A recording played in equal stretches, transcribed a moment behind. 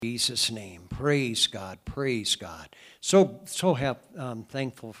Jesus' name. Praise God. Praise God. So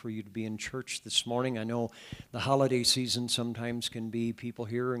thankful for you to be in church this morning. I know the holiday season sometimes can be people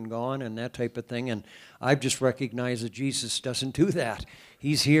here and gone and that type of thing, and I've just recognized that Jesus doesn't do that.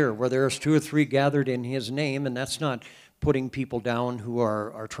 He's here where there's two or three gathered in His name, and that's not putting people down who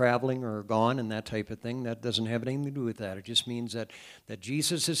are traveling or gone and that type of thing. That doesn't have anything to do with that. It just means that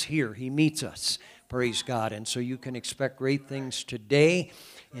Jesus is here. He meets us. Praise God. And so you can expect great things today.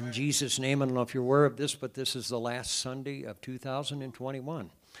 In Jesus' name, I don't know if you're aware of this, but this is the last Sunday of 2021.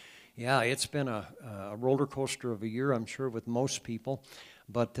 Yeah, it's been a roller coaster of a year, I'm sure, with most people.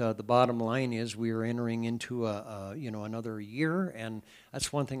 But the bottom line is we are entering into another year, and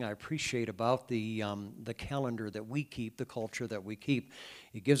that's one thing I appreciate about the calendar that we keep, the culture that we keep.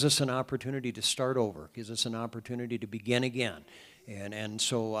 It gives us an opportunity to start over, gives us an opportunity to begin again. And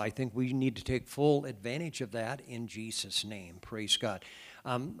so I think we need to take full advantage of that in Jesus' name. Praise God.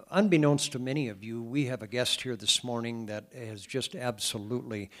 Unbeknownst to many of you, we have a guest here this morning that is just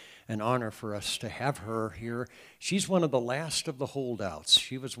absolutely an honor for us to have her here. She's one of the last of the holdouts.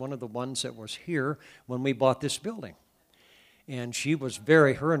 She was one of the ones that was here when we bought this building. And she was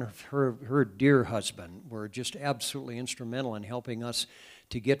her and her dear husband were just absolutely instrumental in helping us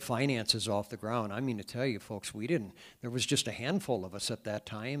to get finances off the ground. I mean, to tell you, folks, there was just a handful of us at that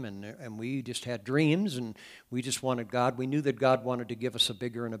time, and we just had dreams, and we just wanted God. We knew that God wanted to give us a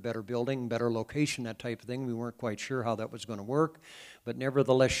bigger and a better building, better location, that type of thing. We weren't quite sure how that was going to work, but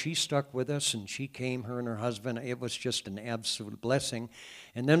nevertheless, she stuck with us, and she came, her and her husband. It was just an absolute blessing.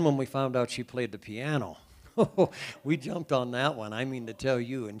 And then when we found out she played the piano, we jumped on that one, I mean to tell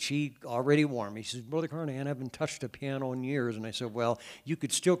you, and she already warned me. She says, Brother Carnahan, I haven't touched a piano in years. And I said, well, you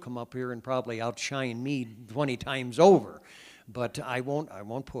could still come up here and probably outshine me 20 times over. But I won't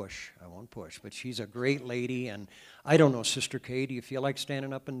push. But she's a great lady, and I don't know, Sister Kay, do you feel like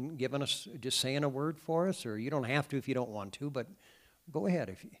standing up and just saying a word for us? Or you don't have to if you don't want to, but go ahead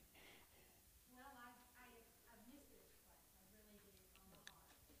if you...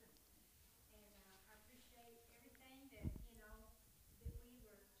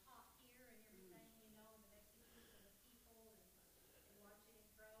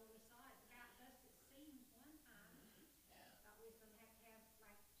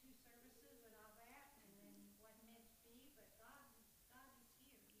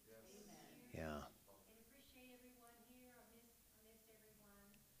 Yeah.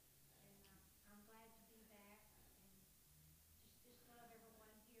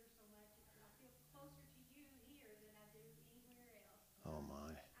 Oh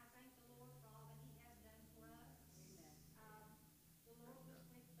my.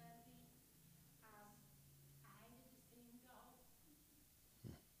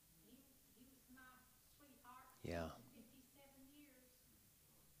 Yeah.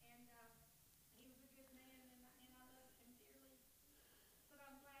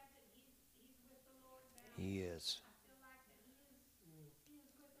 He is.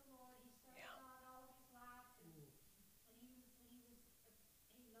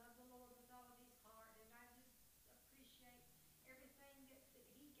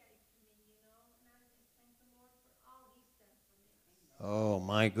 Oh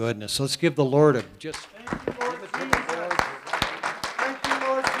my goodness. Let's give the Lord a just... Thank you, Lord Jesus. Thank you,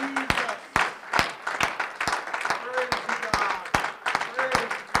 Lord Jesus. Praise you, God. Praise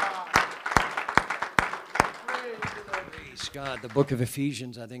you, God. Praise you, Lord. Praise God. The book of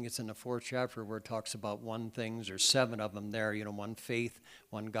Ephesians, I think it's in the 4th chapter where it talks about one things, there's 7 of them there, one faith,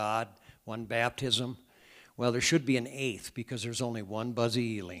 one God, one baptism. Well, there should be an 8th because there's only one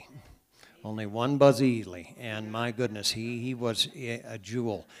Buzzy Ely. Only one Buzzy Ely, and my goodness, he was a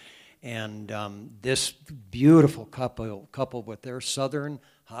jewel. And this beautiful couple with their southern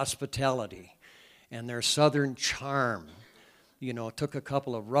hospitality and their southern charm, took a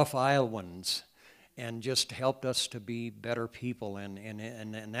couple of rough Iowans and just helped us to be better people.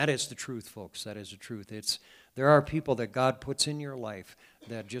 And that is the truth, folks. That is the truth. There are people that God puts in your life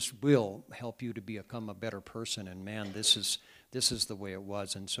that just will help you to become a better person. And man, this is the way it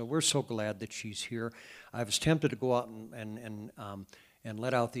was. And so we're so glad that she's here. I was tempted to go out and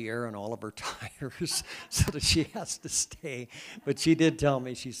let out the air on all of her tires so that she has to stay. But she did tell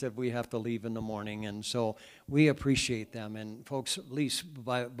me, she said, we have to leave in the morning. And so we appreciate them. And folks, at least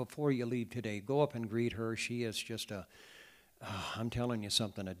before you leave today, go up and greet her. She is just I'm telling you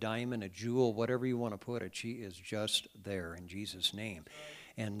something, a diamond, a jewel, whatever you want to put it. She is just there in Jesus' name.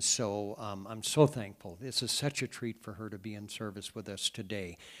 And so I'm so thankful. This is such a treat for her to be in service with us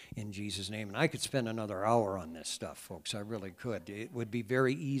today in Jesus' name. And I could spend another hour on this stuff, folks. I really could. It would be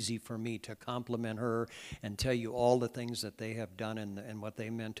very easy for me to compliment her and tell you all the things that they have done and what they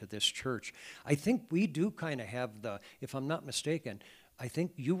meant to this church. I think we do kind of have if I'm not mistaken, I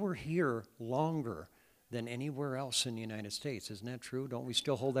think you were here longer than anywhere else in the United States. Isn't that true? Don't we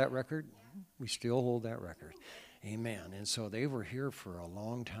still hold that record? We still hold that record. Amen. And so they were here for a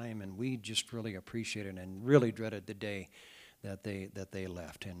long time, and we just really appreciated and really dreaded the day that they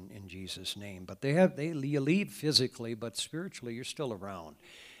left in Jesus' name. But you leave physically, but spiritually you're still around.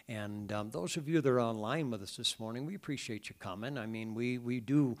 And those of you that are online with us this morning, we appreciate you coming. I mean, we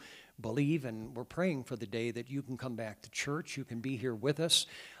do believe, and we're praying for the day that you can come back to church. You can be here with us.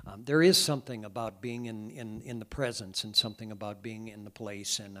 There is something about being in the presence and something about being in the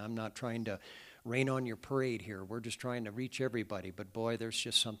place. And I'm not trying to rain on your parade here. We're just trying to reach everybody. But boy, there's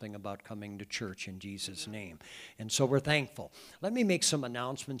just something about coming to church in Jesus' name. And so we're thankful. Let me make some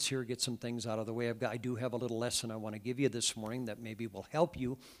announcements here, get some things out of the way. I do have a little lesson I want to give you this morning that maybe will help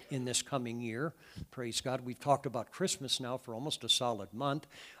you in this coming year. Praise God. We've talked about Christmas now for almost a solid month.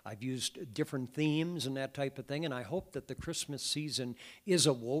 I've used different themes and that type of thing, and I hope that the Christmas season is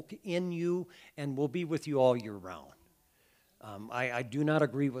awoke in you and will be with you all year round. I do not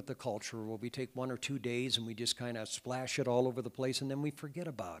agree with the culture where we take 1 or 2 days and we just kind of splash it all over the place and then we forget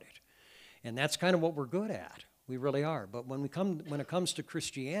about it. And that's kind of what we're good at. We really are. But when it comes to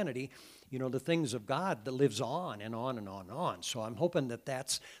Christianity, you know, the things of God that lives on and on and on and on. So I'm hoping that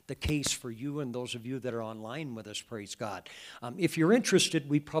that's the case for you and those of you that are online with us, praise God. If you're interested,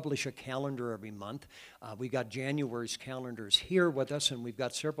 we publish a calendar every month. We got January's calendars here with us, and we've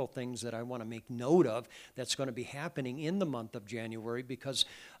got several things that I want to make note of that's going to be happening in the month of January because,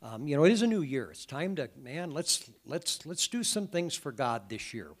 you know, it is a new year. It's time to, man, let's do some things for God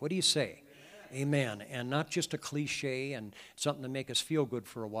this year. What do you say? Amen. And not just a cliche and something to make us feel good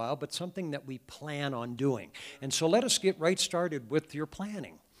for a while, but something that we plan on doing. And so let us get right started with your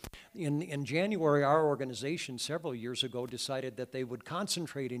planning. In January, our organization several years ago decided that they would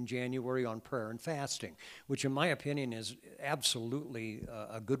concentrate in January on prayer and fasting, which in my opinion is absolutely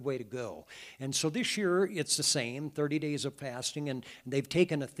a good way to go. And so this year it's the same, 30 days of fasting, and they've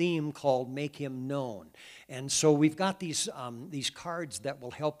taken a theme called Make Him Known. And so we've got these cards that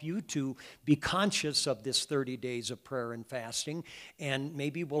will help you to be conscious of this 30 days of prayer and fasting, and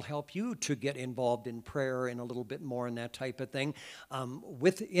maybe will help you to get involved in prayer and a little bit more and that type of thing.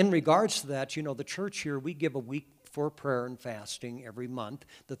 In regards to that, you know, the church here, we give a week for prayer and fasting every month.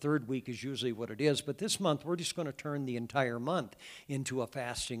 The third week is usually what it is, but this month we're just going to turn the entire month into a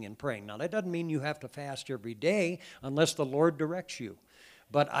fasting and praying. Now, that doesn't mean you have to fast every day unless the Lord directs you.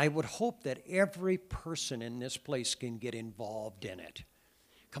 But I would hope that every person in this place can get involved in it.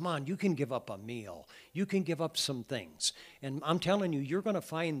 Come on, you can give up a meal. You can give up some things. And I'm telling you, you're going to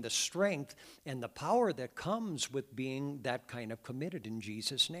find the strength and the power that comes with being that kind of committed in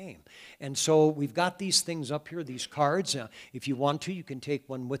Jesus' name. And so we've got these things up here, these cards. If you want to, you can take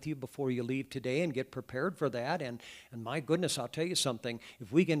one with you before you leave today and get prepared for that. And my goodness, I'll tell you something.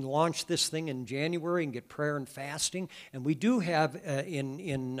 If we can launch this thing in January and get prayer and fasting, and we do have,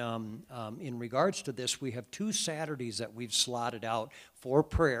 in regards to this, we have 2 Saturdays that we've slotted out for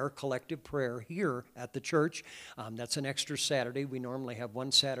prayer, collective prayer here at the church. That's an extra Saturday. We normally have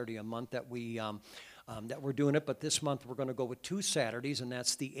 1 Saturday a month that we're doing it, but this month we're going to go with 2 Saturdays, and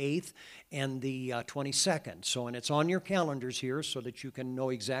that's the 8th and the 22nd. So, and it's on your calendars here so that you can know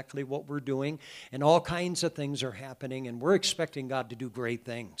exactly what we're doing, and all kinds of things are happening, and we're expecting God to do great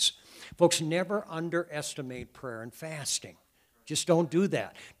things. Folks, never underestimate prayer and fasting. Just don't do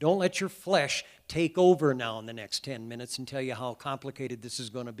that. Don't let your flesh take over now in the next 10 minutes and tell you how complicated this is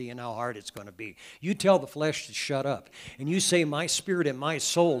going to be and how hard it's going to be. You tell the flesh to shut up. And you say, my spirit and my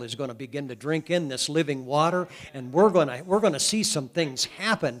soul is going to begin to drink in this living water, and we're going to see some things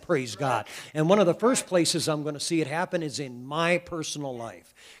happen, praise God. And one of the first places I'm going to see it happen is in my personal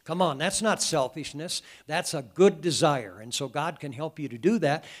life. Come on, that's not selfishness. That's a good desire. And so God can help you to do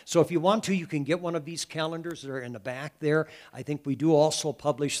that. So if you want to, you can get one of these calendars that are in the back there. I think we do also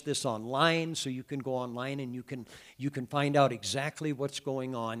publish this online, so you can go online and you can find out exactly what's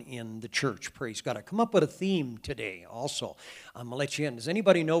going on in the church. Praise God. I come up with a theme today also. I'm going to let you in. Does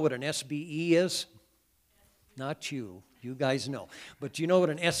anybody know what an SBE is? Not you. You guys know. But do you know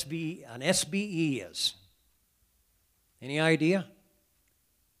what an SBE is? Any idea?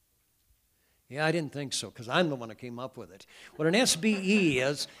 Yeah, I didn't think so, because I'm the one that came up with it. What an SBE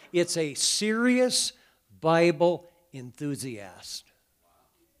is, it's a serious Bible enthusiast.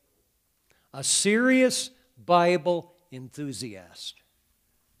 A serious Bible enthusiast.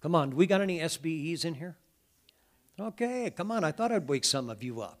 Come on, do we got any SBEs in here? Okay, come on. I thought I'd wake some of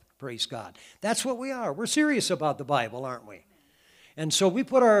you up. Praise God. That's what we are. We're serious about the Bible, aren't we? And so we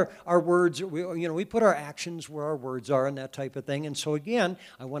put our words, we put our actions where our words are and that type of thing. And so again,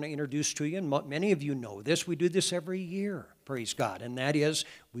 I want to introduce to you, and many of you know this, we do this every year, praise God. And that is,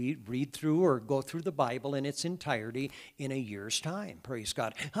 we read through or go through the Bible in its entirety in a year's time, praise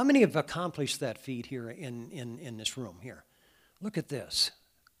God. How many have accomplished that feat here in this room here? Look at this.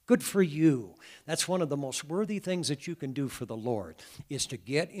 Good for you. That's one of the most worthy things that you can do for the Lord, is to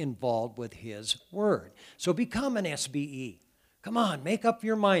get involved with His Word. So become an SBE. Come on, make up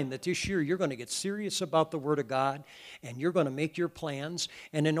your mind that this year you're going to get serious about the Word of God and you're going to make your plans.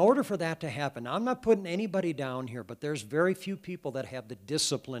 And in order for that to happen, I'm not putting anybody down here, but there's very few people that have the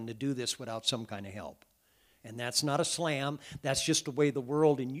discipline to do this without some kind of help. And that's not a slam. That's just the way the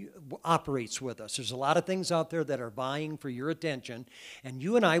world operates with us. There's a lot of things out there that are vying for your attention. And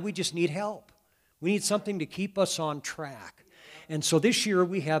you and I, we just need help. We need something to keep us on track. And so this year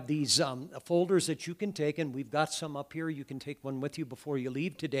we have these folders that you can take, and we've got some up here. You can take one with you before you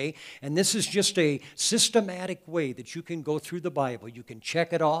leave today. And this is just a systematic way that you can go through the Bible. You can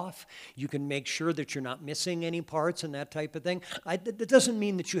check it off. You can make sure that you're not missing any parts and that type of thing. That doesn't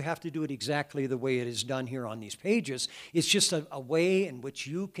mean that you have to do it exactly the way it is done here on these pages. It's just a way in which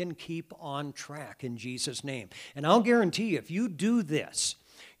you can keep on track in Jesus' name. And I'll guarantee you, if you do this,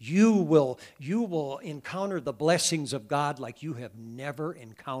 you will encounter the blessings of God like you have never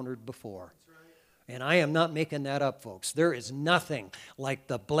encountered before. And I am not making that up, folks. There is nothing like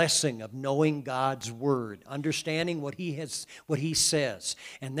the blessing of knowing God's Word, understanding what He says,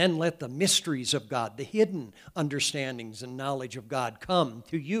 and then let the mysteries of God, the hidden understandings and knowledge of God come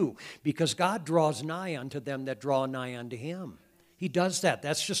to you, because God draws nigh unto them that draw nigh unto Him. He does that.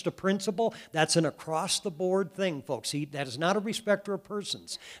 That's just a principle. That's an across-the-board thing, folks. That is not a respecter of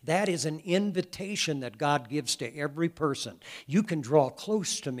persons. That is an invitation that God gives to every person. You can draw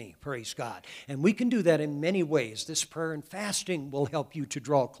close to me, praise God. And we can do that in many ways. This prayer and fasting will help you to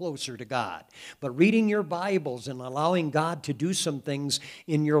draw closer to God. But reading your Bibles and allowing God to do some things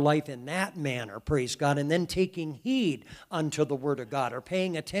in your life in that manner, praise God, and then taking heed unto the Word of God, or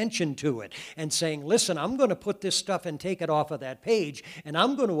paying attention to it and saying, listen, I'm going to put this stuff and take it off of that page, and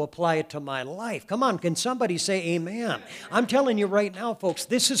I'm going to apply it to my life. Come on, can somebody say amen? I'm telling you right now, folks,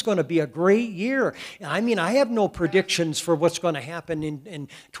 this is going to be a great year. I mean, I have no predictions for what's going to happen in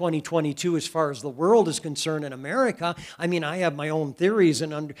 2022 as far as the world is concerned in America. I mean, I have my own theories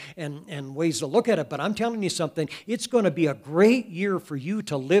and ways to look at it, but I'm telling you something, it's going to be a great year for you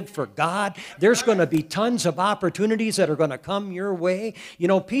to live for God. There's going to be tons of opportunities that are going to come your way. You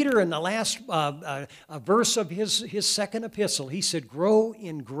know, Peter, in the last verse of his second epistle, he said, grow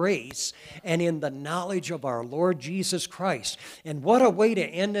in grace and in the knowledge of our Lord Jesus Christ. And what a way to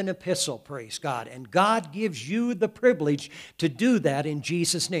end an epistle, praise God. And God gives you the privilege to do that in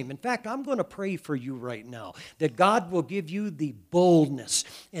Jesus' name. In fact, I'm going to pray for you right now that God will give you the boldness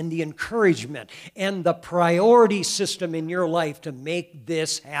and the encouragement and the priority system in your life to make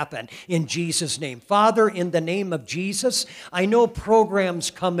this happen in Jesus' name. Father, in the name of Jesus, I know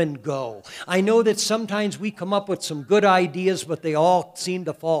programs come and go. I know that sometimes we come up with some good ideas, but they all seem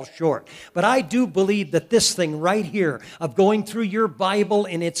to fall short. But I do believe that this thing right here of going through your Bible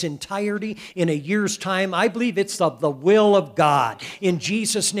in its entirety in a year's time, I believe it's of the will of God in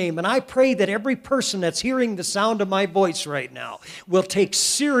Jesus' name. And I pray that every person that's hearing the sound of my voice right now will take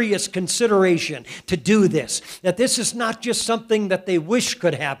serious consideration to do this. That this is not just something that they wish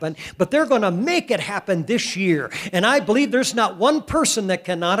could happen, but they're going to make it happen this year. And I believe there's not one person that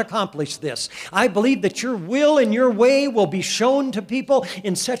cannot accomplish this. I believe that your will and your way will be shown to people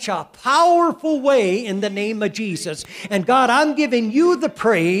in such a powerful way in the name of Jesus. And God, I'm giving you the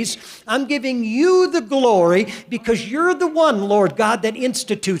praise. I'm giving you the glory, because you're the one, Lord God, that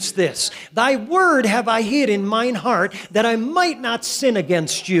institutes this. Thy word have I hid in mine heart, that I might not sin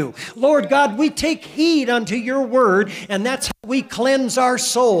against you. Lord God, we take heed unto your word, and that's how we cleanse our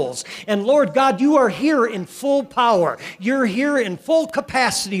souls. And Lord God, you are here in full power. You're here in full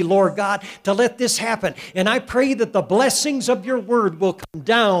capacity, Lord God, to let this happen. And I pray that the blessings of your word will come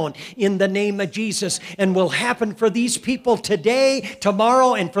down in the name of Jesus and will happen for these people today,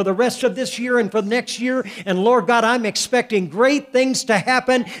 tomorrow, and for the rest of this year and for next year. And Lord God, I'm expecting great things to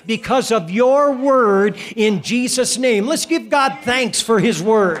happen because of your word in Jesus' name. Let's give God thanks for his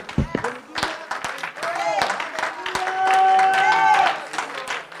word.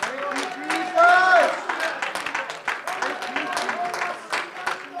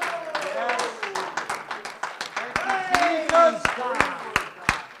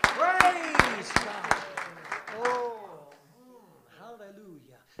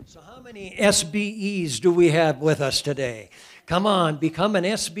 Hallelujah. So how many SBEs do we have with us today? Come on, become an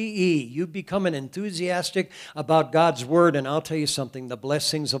SBE. You become an enthusiastic about God's Word, and I'll tell you something, the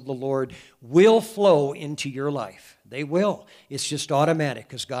blessings of the Lord will flow into your life. They will. It's just automatic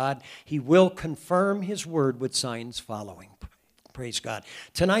because God, He will confirm His Word with signs following. Praise God.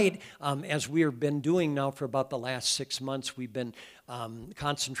 Tonight, as we have been doing now for about the last 6 months, we've been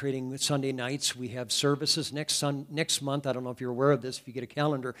concentrating with Sunday nights. We have services next month. I don't know if you're aware of this. If you get a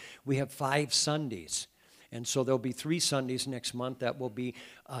calendar, we have 5 Sundays. And so there'll be 3 Sundays next month that will be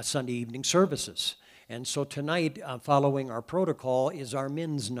Sunday evening services. And so tonight, following our protocol, is our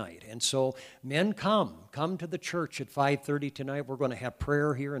men's night. And so men, come to the church at 5:30 tonight. We're going to have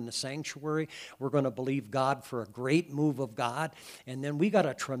prayer here in the sanctuary. We're going to believe God for a great move of God. And then we got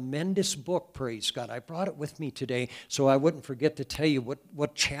a tremendous book, praise God. I brought it with me today so I wouldn't forget to tell you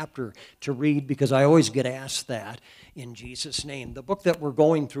what chapter to read, because I always get asked that in Jesus' name. The book that we're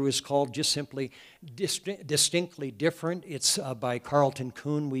going through is called just simply Distinctly Different. It's by Carlton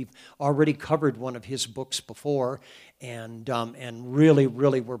Kuhn. We've already covered one of his books before, and really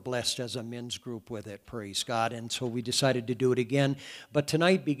we're blessed as a men's group with it, praise God. And so we decided to do it again. But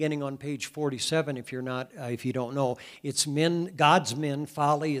tonight, beginning on page 47, if you don't know, it's men, God's men.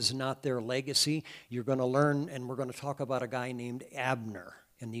 Folly is not their legacy. You're going to learn, and we're going to talk about a guy named Abner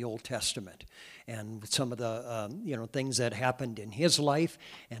in the Old Testament, and some of the things that happened in his life,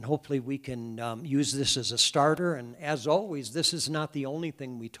 and hopefully we can use this as a starter. And as always, this is not the only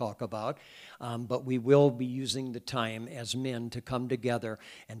thing we talk about, but we will be using the time as men to come together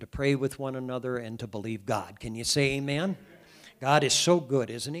and to pray with one another and to believe God. Can you say amen? God is so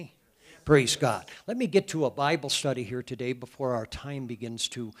good, isn't He? Praise God. Let me get to a Bible study here today before our time begins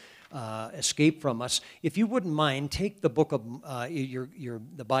to escape from us. If you wouldn't mind, take the book of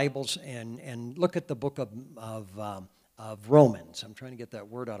the Bibles and look at the book of Romans. I'm trying to get that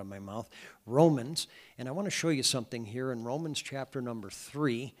word out of my mouth. Romans. And I want to show you something here in Romans chapter number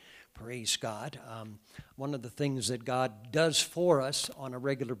 3. Praise God. One of the things that God does for us on a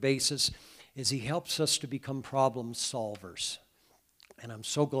regular basis is He helps us to become problem solvers. And I'm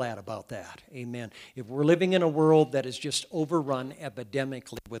so glad about that. Amen. If we're living in a world that is just overrun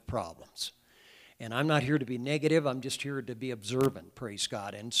epidemically with problems, and I'm not here to be negative, I'm just here to be observant, praise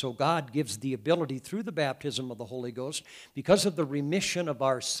God. And so God gives the ability through the baptism of the Holy Ghost, because of the remission of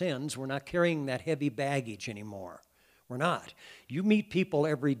our sins, we're not carrying that heavy baggage anymore. We're not. You meet people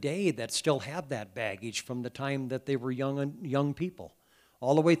every day that still have that baggage from the time that they were young people,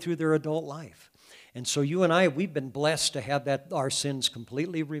 all the way through their adult life. And so you and I, we've been blessed to have our sins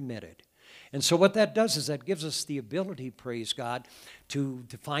completely remitted. And so what that does is that gives us the ability, praise God, to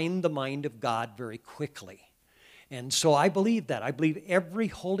find the mind of God very quickly. And so I believe that. I believe every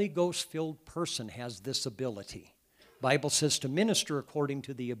Holy Ghost-filled person has this ability. Bible says to minister according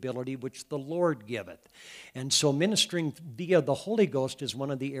to the ability which the Lord giveth. And so ministering via the Holy Ghost is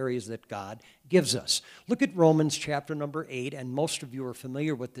one of the areas that God gives us. Look at Romans chapter number 8, and most of you are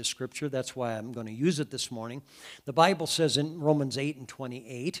familiar with this scripture. That's why I'm going to use it this morning. The Bible says in Romans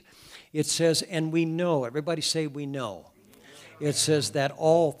 8:28, it says, and we know, everybody say we know. It says that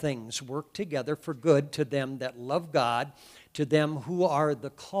all things work together for good to them that love God, to them who are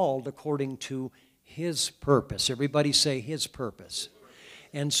the called according to His purpose. Everybody say His purpose.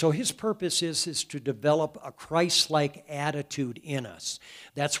 And so His purpose is to develop a Christ-like attitude in us.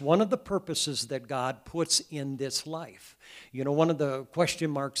 That's one of the purposes that God puts in this life. You know, one of the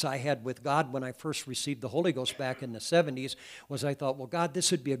question marks I had with God when I first received the Holy Ghost back in the 70s was I thought, well, God,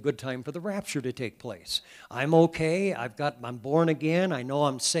 this would be a good time for the rapture to take place. I'm okay. I'm born again. I know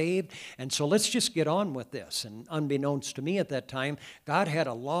I'm saved. And so let's just get on with this. And unbeknownst to me at that time, God had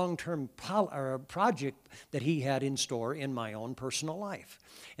a long-term project that He had in store in my own personal life.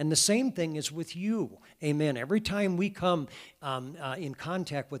 And the same thing is with you. Amen. Every time we come in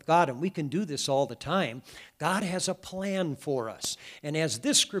contact with God, and we can do this all the time, God has a plan for us. And as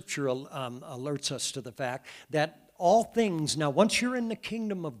this scripture alerts us to the fact that all things, now once you're in the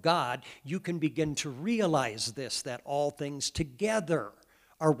kingdom of God, you can begin to realize this, that all things together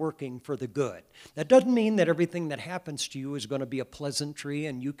are working for the good. That doesn't mean that everything that happens to you is going to be a pleasantry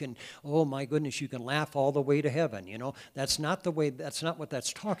and you can, oh my goodness, you can laugh all the way to heaven. You know, that's not what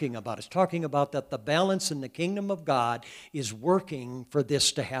that's talking about. It's talking about that the balance in the kingdom of God is working for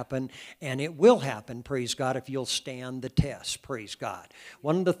this to happen, and it will happen, praise God, if you'll stand the test, praise God.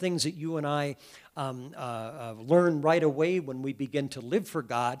 One of the things that you and I learn right away when we begin to live for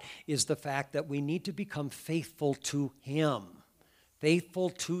God is the fact that we need to become faithful to Him. Faithful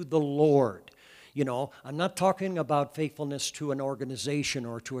to the Lord. You know, I'm not talking about faithfulness to an organization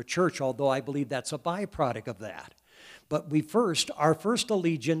or to a church, although I believe that's a byproduct of that. But our first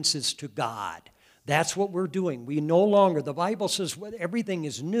allegiance is to God. That's what we're doing. We no longer, the Bible says everything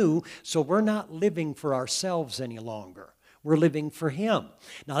is new, so we're not living for ourselves any longer. We're living for Him.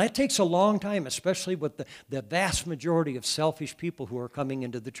 Now, that takes a long time, especially with the vast majority of selfish people who are coming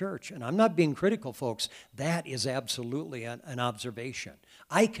into the church. And I'm not being critical, folks. That is absolutely an observation.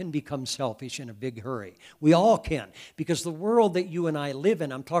 I can become selfish in a big hurry. We all can, because the world that you and I live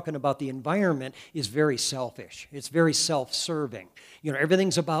in, I'm talking about the environment, is very selfish. It's very self-serving. You know,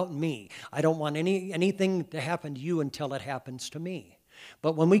 everything's about me. I don't want anything to happen to you until it happens to me.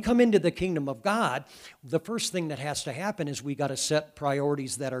 But when we come into the kingdom of God, the first thing that has to happen is we got to set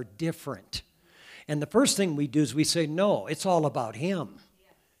priorities that are different. And the first thing we do is we say, no, it's all about Him.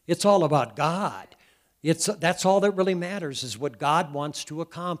 It's all about God. That's all that really matters, is what God wants to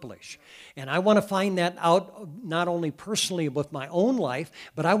accomplish. And I want to find that out not only personally with my own life,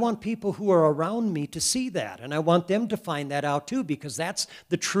 but I want people who are around me to see that. And I want them to find that out too, because that's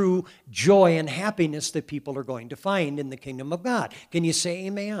the true joy and happiness that people are going to find in the kingdom of God. Can you say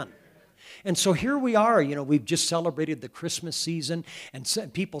amen? And so here we are, you know, we've just celebrated the Christmas season, and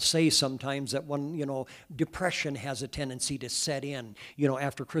people say sometimes that when, you know, depression has a tendency to set in, you know,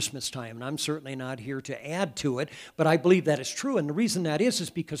 after Christmas time, and I'm certainly not here to add to it, but I believe that is true, and the reason that is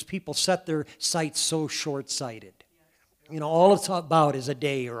because people set their sights so short-sighted. You know, all it's about is a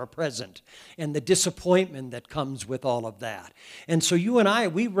day or a present, and the disappointment that comes with all of that. And so you and I,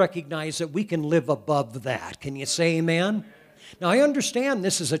 we recognize that we can live above that. Can you say amen? Now, I understand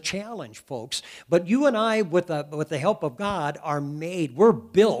this is a challenge, folks, but you and I, with the help of God, we're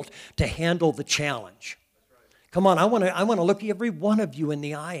built to handle the challenge. Come on, I want to look every one of you in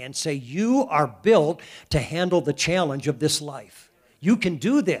the eye and say, you are built to handle the challenge of this life. You can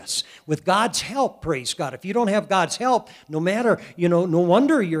do this with God's help, praise God. If you don't have God's help, no matter, you know, no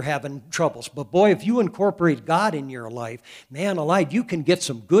wonder you're having troubles. But boy, if you incorporate God in your life, man alive, you can get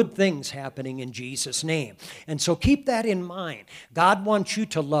some good things happening in Jesus' name. And so keep that in mind. God wants you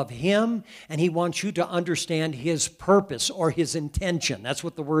to love Him, and He wants you to understand His purpose or His intention. That's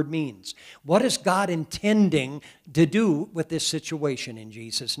what the word means. What is God intending to do with this situation in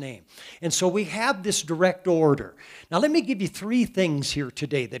Jesus' name? And so we have this direct order. Now let me give you 3 things here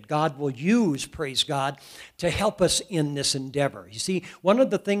today that God will use, praise God, to help us in this endeavor. You see, one of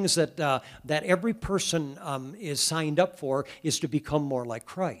the things that every person is signed up for is to become more like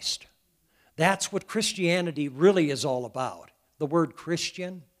Christ. That's what Christianity really is all about. The word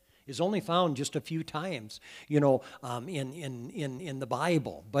Christian is only found just a few times, you know, in the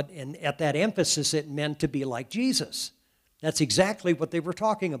Bible. But at that emphasis, it meant to be like Jesus. That's exactly what they were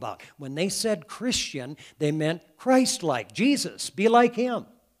talking about. When they said Christian, they meant Christ-like, Jesus, be like Him.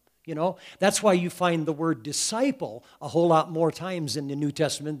 You know, that's why you find the word disciple a whole lot more times in the New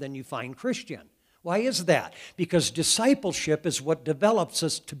Testament than you find Christian. Why is that? Because discipleship is what develops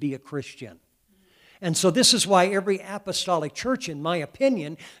us to be a Christian. And so this is why every apostolic church, in my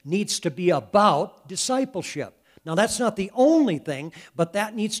opinion, needs to be about discipleship. Now, that's not the only thing, but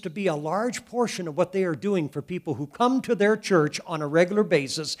that needs to be a large portion of what they are doing for people who come to their church on a regular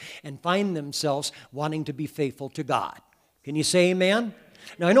basis and find themselves wanting to be faithful to God. Can you say amen?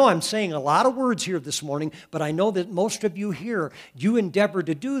 Now, I know I'm saying a lot of words here this morning, but I know that most of you here, you endeavor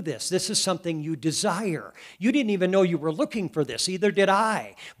to do this. This is something you desire. You didn't even know you were looking for this. Either did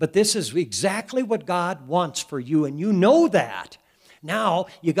I. But this is exactly what God wants for you, and you know that. Now,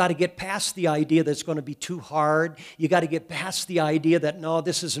 you got to get past the idea that it's going to be too hard. You got to get past the idea that, no,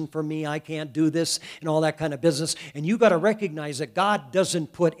 this isn't for me, I can't do this, and all that kind of business. And you got to recognize that God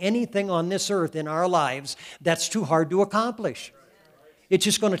doesn't put anything on this earth in our lives that's too hard to accomplish. It's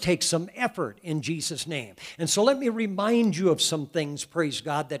just going to take some effort in Jesus' name. And so let me remind you of some things, praise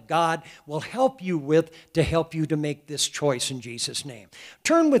God, that God will help you with to help you to make this choice in Jesus' name.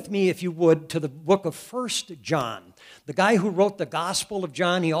 Turn with me, if you would, to the book of 1 John. The guy who wrote the Gospel of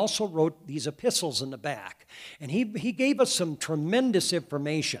John, he also wrote these epistles in the back. And he gave us some tremendous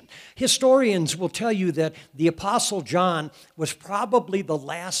information. Historians will tell you that the Apostle John was probably the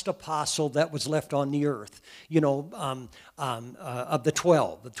last apostle that was left on the earth, you know, of the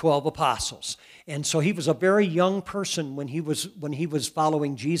 12 apostles. And so he was a very young person when he was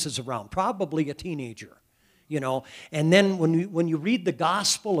following Jesus around, probably a teenager. You know, and then when you read the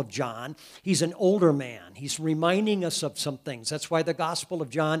Gospel of John, he's an older man. He's reminding us of some things. That's why the Gospel of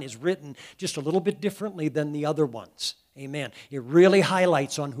John is written just a little bit differently than the other ones. Amen. It really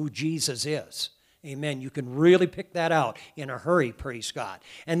highlights on who Jesus is. Amen. You can really pick that out in a hurry, praise God.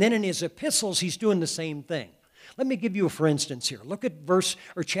 And then in his epistles, he's doing the same thing. Let me give you a for instance here. Look at verse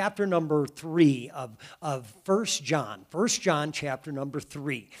or chapter number 3 of 1 John. 1 John chapter number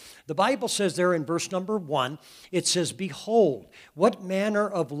 3. The Bible says there in verse number 1, it says, "Behold, what manner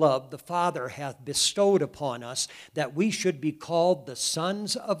of love the Father hath bestowed upon us, that we should be called the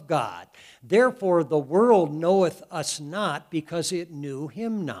sons of God. Therefore the world knoweth us not, because it knew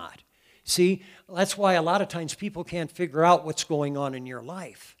him not." See, that's why a lot of times people can't figure out what's going on in your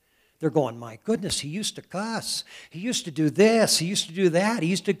life. They're going, "My goodness, he used to cuss. He used to do this. He used to do that.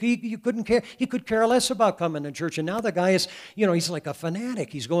 You couldn't care. He could care less about coming to church. And now the guy is, he's like a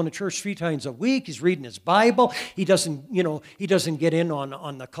fanatic. He's going to church 3 times a week. He's reading his Bible. He doesn't get in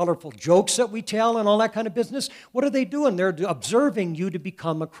on the colorful jokes that we tell and all that kind of business." What are they doing? They're observing you to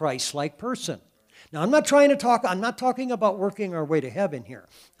become a Christ-like person. Now, I'm not talking about working our way to heaven here.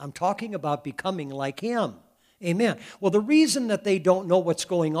 I'm talking about becoming like him. Amen. Well, the reason that they don't know what's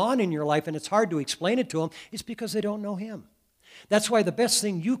going on in your life and it's hard to explain it to them is because they don't know him. That's why the best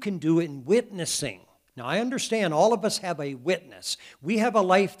thing you can do in witnessing. Now, I understand all of us have a witness. We have a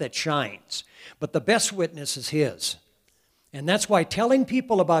life that shines, but the best witness is his. And that's why telling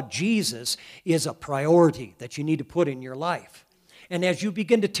people about Jesus is a priority that you need to put in your life. And as you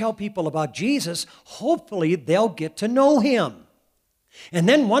begin to tell people about Jesus, hopefully they'll get to know him. And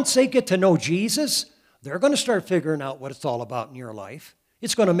then once they get to know Jesus, they're going to start figuring out what it's all about in your life.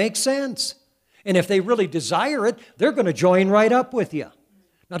 It's going to make sense. And if they really desire it, they're going to join right up with you.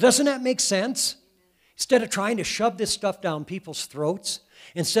 Now, doesn't that make sense? Instead of trying to shove this stuff down people's throats,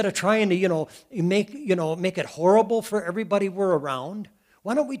 instead of trying to, make it horrible for everybody we're around,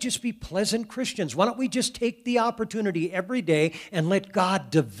 why don't we just be pleasant Christians? Why don't we just take the opportunity every day and let God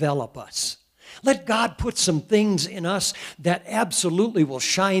develop us? Let God put some things in us that absolutely will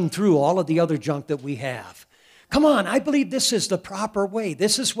shine through all of the other junk that we have. Come on, I believe this is the proper way.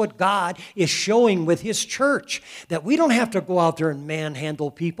 This is what God is showing with his church, that we don't have to go out there and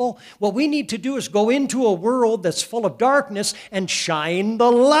manhandle people. What we need to do is go into a world that's full of darkness and shine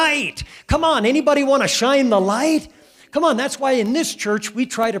the light. Come on, anybody want to shine the light? Come on, that's why in this church we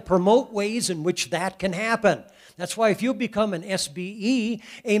try to promote ways in which that can happen. That's why if you become an SBE,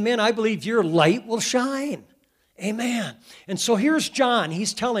 amen, I believe your light will shine. Amen. And so here's John.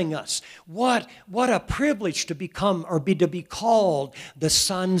 He's telling us what a privilege to become or to be called the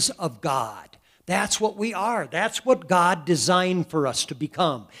sons of God. That's what we are. That's what God designed for us to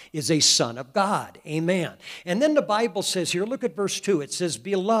become, is a son of God. Amen. And then the Bible says here, look at verse 2. It says,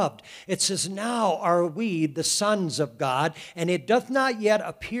 "Beloved." It says, "Now are we the sons of God, and it doth not yet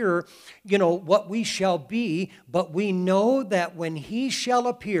appear, what we shall be, but we know that when he shall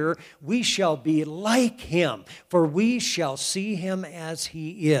appear, we shall be like him, for we shall see him as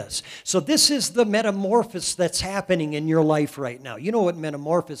he is." So this is the metamorphosis that's happening in your life right now. You know what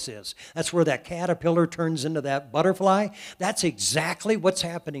metamorphosis is? That's where that caterpillar turns into that butterfly. That's exactly what's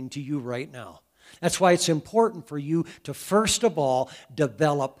happening to you right now. That's why it's important for you to, first of all,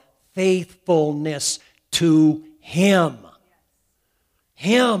 develop faithfulness to him.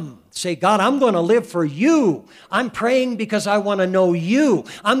 Him. Say, "God, I'm going to live for you. I'm praying because I want to know you.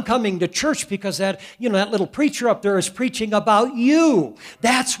 I'm coming to church because that little preacher up there is preaching about you."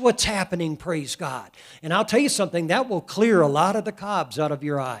 That's what's happening, praise God. And I'll tell you something, that will clear a lot of the cobs out of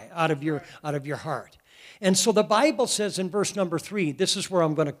your eye, out of your heart. And so the Bible says in verse number 3, this is where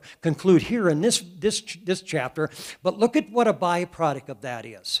I'm going to conclude here in this chapter, but look at what a byproduct of that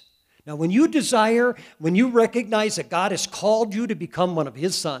is. Now, when you recognize that God has called you to become one of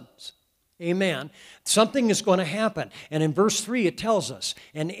his sons, amen, something is going to happen. And in verse 3, it tells us,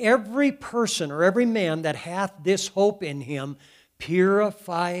 "And every person or every man that hath this hope in him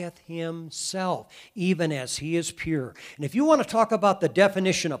purifieth himself, even as he is pure." And if you want to talk about the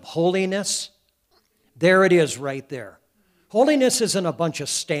definition of holiness, there it is right there. Holiness isn't a bunch of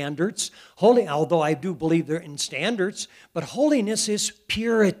standards. Although I do believe they're in standards, but holiness is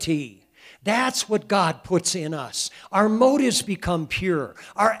purity. That's what God puts in us. Our motives become pure.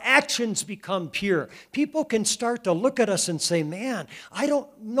 Our actions become pure. People can start to look at us and say, "Man, I don't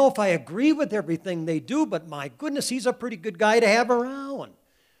know if I agree with everything they do, but my goodness, he's a pretty good guy to have around.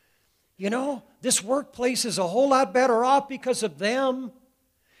 This workplace is a whole lot better off because of them."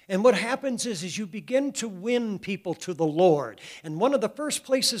 And what happens is you begin to win people to the Lord. And one of the first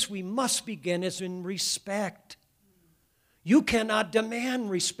places we must begin is in respect. You cannot demand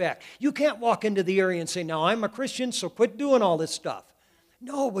respect. You can't walk into the area and say, "Now I'm a Christian, so quit doing all this stuff."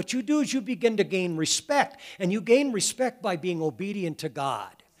 No, what you do is you begin to gain respect. And you gain respect by being obedient to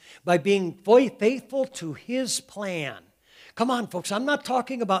God, by being faithful to his plan. Come on, folks, I'm not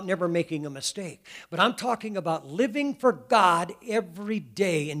talking about never making a mistake, but I'm talking about living for God every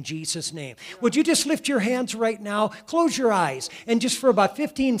day in Jesus' name. Would you just lift your hands right now, close your eyes, and just for about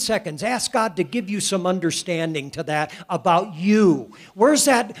 15 seconds, ask God to give you some understanding to that about you. What's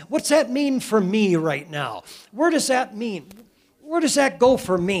that mean for me right now? Where does that mean? Where does that go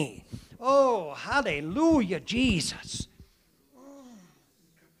for me? Oh, hallelujah, Jesus.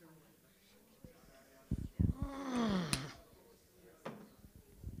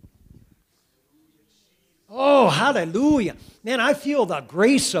 Oh, hallelujah. Man, I feel the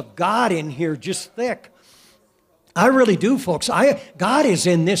grace of God in here just thick. I really do, folks. God is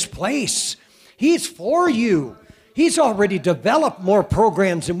in this place. He's for you. He's already developed more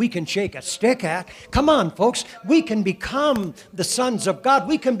programs than we can shake a stick at. Come on, folks. We can become the sons of God.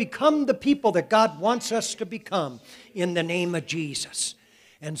 We can become the people that God wants us to become in the name of Jesus.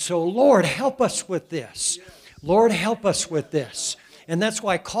 And so, Lord, help us with this. Lord, help us with this. And that's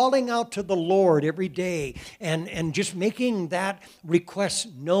why calling out to the Lord every day and just making that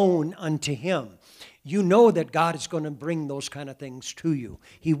request known unto Him. You know that God is going to bring those kind of things to you.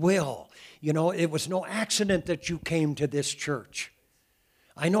 He will. You know, it was no accident that you came to this church.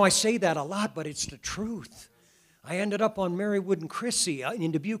 I know I say that a lot, but it's the truth. I ended up on Marywood and Chrissy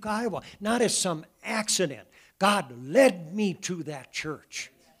in Dubuque, Iowa, not as some accident. God led me to that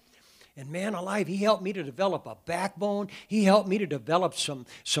church. And man alive, He helped me to develop a backbone. He helped me to develop some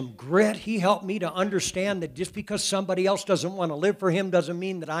grit. He helped me to understand that just because somebody else doesn't want to live for Him doesn't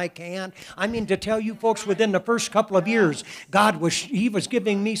mean that I can. I mean, to tell you folks, within the first couple of years, He was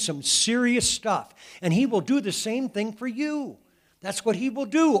giving me some serious stuff. And He will do the same thing for you. That's what He will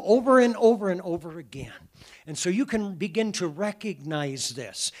do over and over and over again. And so you can begin to recognize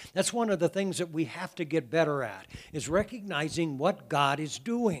this. That's one of the things that we have to get better at, is recognizing what God is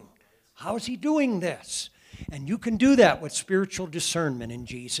doing. How is He doing this? And you can do that with spiritual discernment in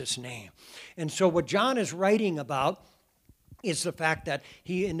Jesus' name. And so what John is writing about is the fact that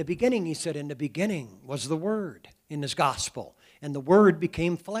in the beginning, he said, in the beginning was the Word in his gospel. And the Word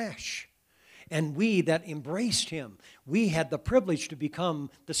became flesh. And we that embraced Him, we had the privilege to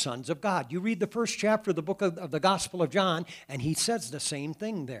become the sons of God. You read the first chapter of the book of the Gospel of John, and he says the same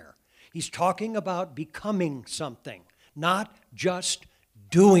thing there. He's talking about becoming something, not just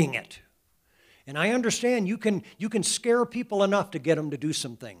doing it. And I understand you can scare people enough to get them to do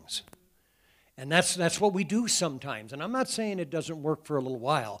some things. And that's what we do sometimes. And I'm not saying it doesn't work for a little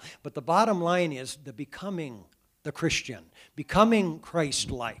while, but the bottom line is the becoming the Christian, becoming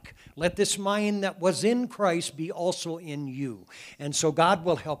Christ-like. Let this mind that was in Christ be also in you. And so God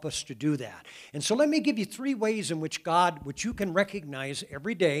will help us to do that. And so let me give you 3 ways in which you can recognize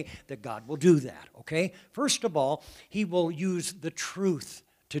every day that God will do that, okay? First of all, He will use the truth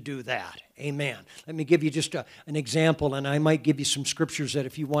to do that. Amen. Let me give you just an example, and I might give you some scriptures that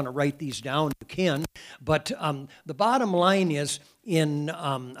if you want to write these down, you can. But the bottom line is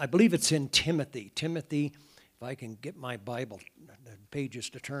I believe it's in Timothy. Timothy, if I can get my Bible pages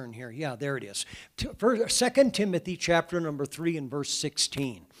to turn here. Yeah, there it is. 2 Timothy chapter number 3 and verse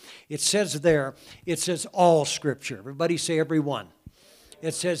 16. It says there, all Scripture. Everybody say every one.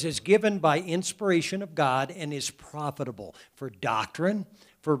 It says, is given by inspiration of God and is profitable for doctrine,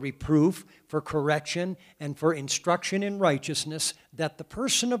 for reproof, for correction, and for instruction in righteousness, that the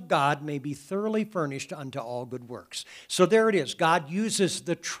person of God may be thoroughly furnished unto all good works. So there it is. God uses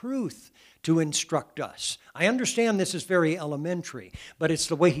the truth to instruct us. I understand this is very elementary, but it's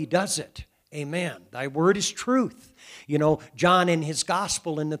the way He does it. Amen. Thy word is truth. You know, John in his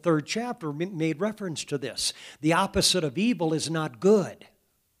gospel in the 3rd chapter made reference to this. The opposite of evil is not good.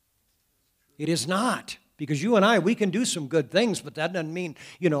 It is not. Because you and I, we can do some good things, but that doesn't mean,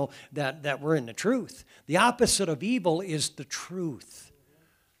 that we're in the truth. The opposite of evil is the truth.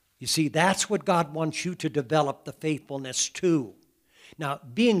 You see, that's what God wants you to develop the faithfulness to. Now,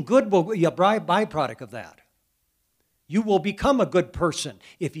 being good will be a byproduct of that. You will become a good person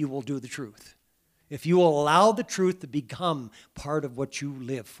if you will do the truth. If you will allow the truth to become part of what you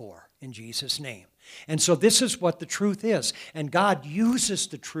live for, in Jesus' name. And so this is what the truth is. And God uses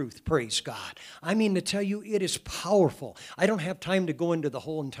the truth, praise God. I mean, to tell you, it is powerful. I don't have time to go into the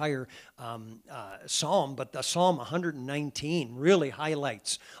whole entire psalm, but the Psalm 119 really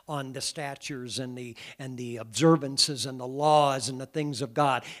highlights on the statutes and the observances and the laws and the things of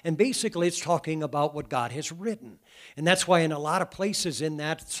God. And basically, it's talking about what God has written. And that's why in a lot of places in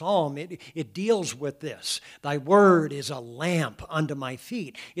that psalm, it deals with this. Thy word is a lamp unto my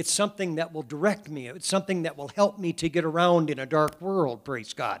feet. It's something that will direct me. It's something that will help me to get around in a dark world,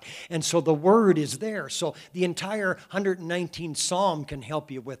 praise God. And so the Word is there. So the entire 119th Psalm can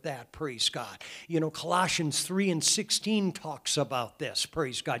help you with that, praise God. You know, Colossians 3:16 talks about this,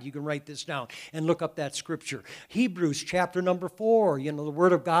 praise God. You can write this down and look up that scripture. Hebrews chapter number 4, you know, the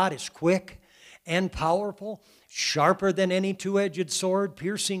Word of God is quick and powerful, sharper than any two-edged sword,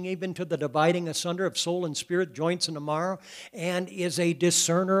 piercing even to the dividing asunder of soul and spirit, joints and marrow, and is a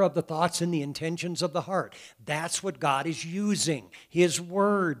discerner of the thoughts and the intentions of the heart. That's what God is using, His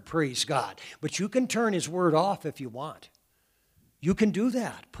Word, praise God. But you can turn His Word off if you want. You can do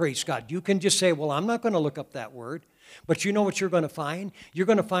that, praise God. You can just say, well, I'm not going to look up that word. But you know what you're going to find? You're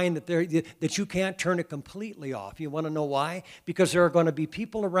going to find that you can't turn it completely off. You want to know why? Because there are going to be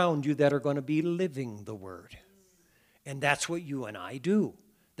people around you that are going to be living the Word. And that's what you and I do.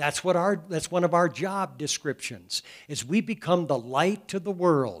 That's one of our job descriptions, is we become the light to the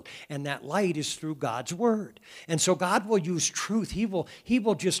world, and that light is through God's Word. And so God will use truth. He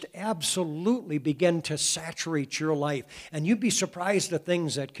will just absolutely begin to saturate your life, and you'd be surprised at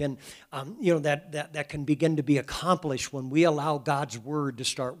things that can, that can begin to be accomplished when we allow God's Word to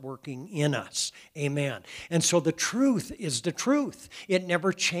start working in us. Amen. And so the truth is the truth. It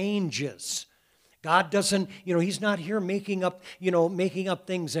never changes. God doesn't, He's not here making up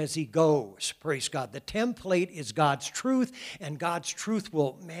things as He goes. Praise God. The template is God's truth, and God's truth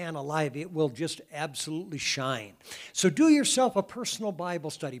will, man alive, it will just absolutely shine. So do yourself a personal Bible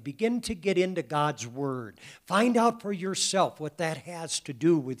study. Begin to get into God's Word. Find out for yourself what that has to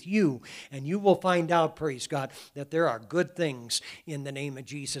do with you, and you will find out, praise God, that there are good things in the name of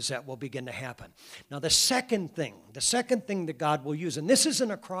Jesus that will begin to happen. Now, the second thing that God will use, and this is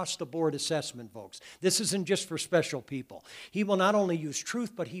an across-the-board assessment, folks. This isn't just for special people. He will not only use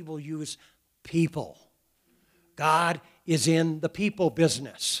truth, but He will use people. God is in the people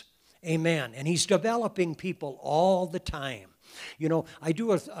business. Amen. And He's developing people all the time. I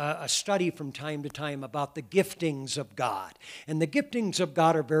do a study from time to time about the giftings of God. And the giftings of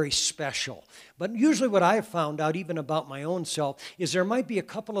God are very special. But usually what I've found out, even about my own self, is there might be a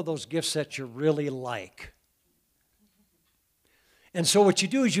couple of those gifts that you really like. And so what you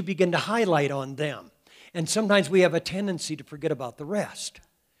do is you begin to highlight on them. And sometimes we have a tendency to forget about the rest.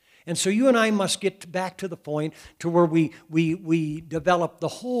 And so you and I must get back to the point to where we develop the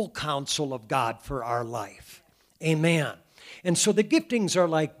whole counsel of God for our life. Amen. And so the giftings are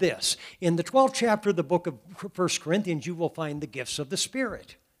like this. In the 12th chapter of the book of 1 Corinthians, you will find the gifts of the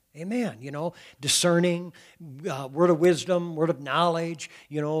Spirit. Amen. Discerning, word of wisdom, word of knowledge,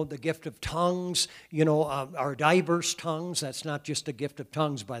 the gift of tongues, our diverse tongues. That's not just the gift of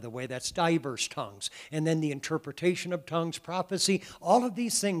tongues, by the way. That's diverse tongues. And then the interpretation of tongues, prophecy. All of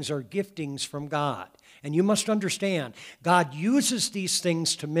these things are giftings from God. And you must understand, God uses these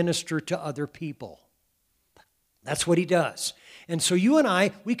things to minister to other people. That's what He does. And so you and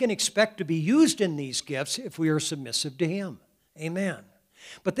I, we can expect to be used in these gifts if we are submissive to Him. Amen.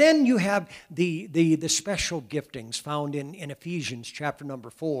 But then you have the special giftings found in Ephesians chapter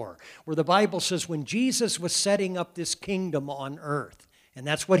number 4, where the Bible says when Jesus was setting up this kingdom on earth, and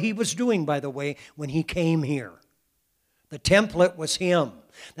that's what He was doing, by the way, when He came here. The template was Him.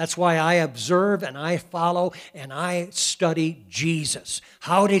 That's why I observe and I follow and I study Jesus.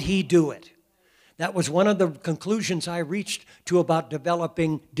 How did He do it? That was one of the conclusions I reached to about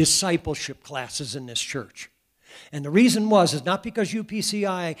developing discipleship classes in this church. And the reason is not because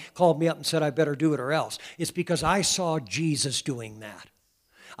UPCI called me up and said I better do it or else. It's because I saw Jesus doing that.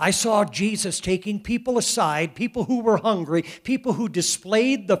 I saw Jesus taking people aside, people who were hungry, people who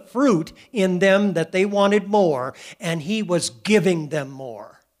displayed the fruit in them that they wanted more, and He was giving them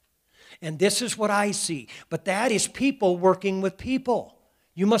more. And this is what I see. But that is people working with people.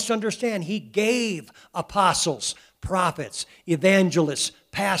 You must understand, He gave apostles, prophets, evangelists,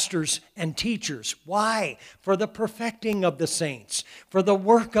 pastors, and teachers. Why? For the perfecting of the saints, for the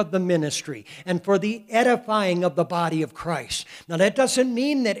work of the ministry, and for the edifying of the body of Christ. Now, that doesn't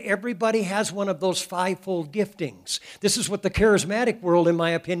mean that everybody has one of those fivefold giftings. This is what the charismatic world, in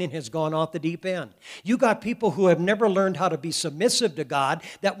my opinion, has gone off the deep end. You got people who have never learned how to be submissive to God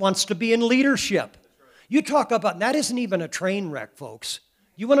that wants to be in leadership. You talk about, that isn't even a train wreck, folks.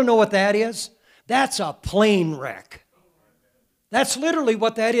 You want to know what that is? That's a plane wreck. That's literally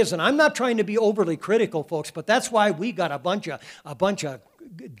what that is. And I'm not trying to be overly critical, folks, but that's why we got a bunch of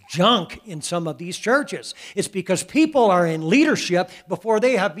junk in some of these churches. It's because people are in leadership before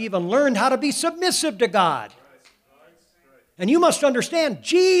they have even learned how to be submissive to God. And you must understand,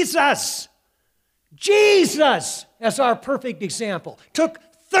 Jesus, as our perfect example, took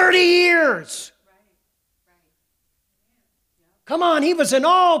 30 years. Come on, he was in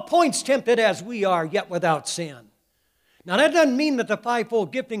all points tempted as we are, yet without sin. Now, that doesn't mean that the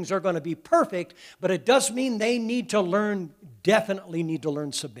fivefold giftings are going to be perfect, but it does mean they need to learn, definitely need to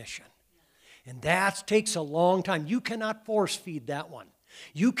learn submission. And that takes a long time. You cannot force feed that one.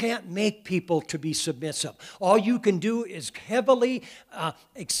 You can't make people to be submissive. All you can do is heavily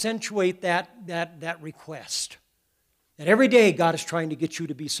accentuate that request. And every day God is trying to get you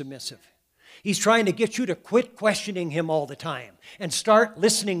to be submissive. He's trying to get you to quit questioning Him all the time and start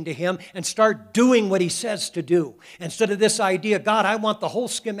listening to Him and start doing what He says to do. Instead of this idea, God, I want the whole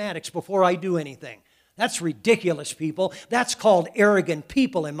schematics before I do anything. That's ridiculous, people. That's called arrogant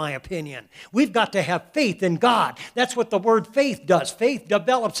people, in my opinion. We've got to have faith in God. That's what the word faith does. Faith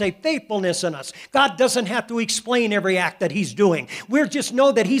develops a faithfulness in us. God doesn't have to explain every act that He's doing. We just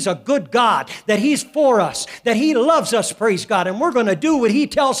know that He's a good God, that He's for us, that He loves us, praise God, and we're going to do what He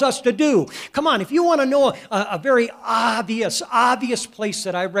tells us to do. Come on, if you want to know a very obvious place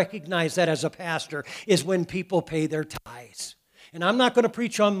that I recognize that as a pastor is when people pay their tithes. And I'm not going to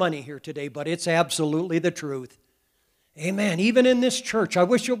preach on money here today, but it's absolutely the truth. Amen. Even in this church, I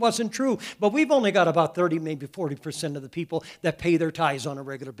wish it wasn't true, but we've only got about 30, maybe 40% of the people that pay their tithes on a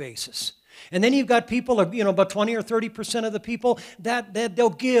regular basis. And then you've got people, about 20 or 30% of the people that they'll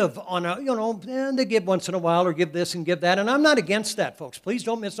give on and they give once in a while or give this and give that. And I'm not against that, folks. Please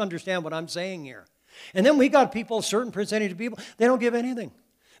don't misunderstand what I'm saying here. And then we got people, a certain percentage of people, they don't give anything.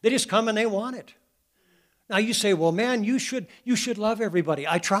 They just come and they want it. Now you say, well, man, you should love everybody.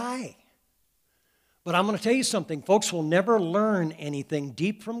 I try. But I'm going to tell you something. Folks will never learn anything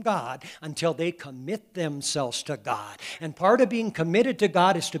deep from God until they commit themselves to God. And part of being committed to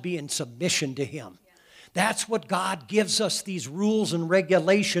God is to be in submission to Him. That's what God gives us these rules and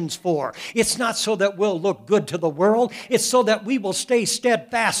regulations for. It's not so that we'll look good to the world. It's so that we will stay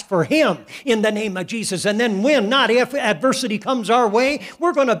steadfast for Him in the name of Jesus. And then when, not if, adversity comes our way,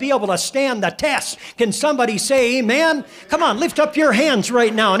 we're going to be able to stand the test. Can somebody say amen? Come on, lift up your hands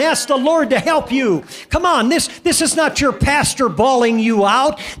right now and ask the Lord to help you. Come on, this is not your pastor bawling you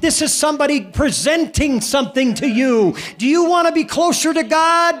out. This is somebody presenting something to you. Do you want to be closer to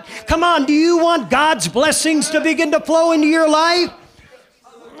God? Come on, do you want God's blessings to begin to flow into your life?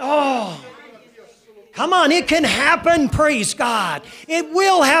 Oh, come on, it can happen, praise God. It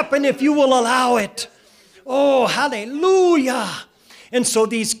will happen if you will allow it. Oh, hallelujah. And so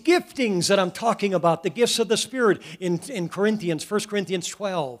these giftings that I'm talking about, the gifts of the Spirit in Corinthians, 1 Corinthians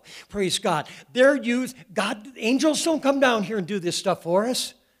 12, praise God, they're used. God, angels don't come down here and do this stuff for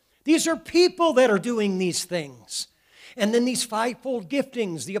us. These are people that are doing these things. And then these fivefold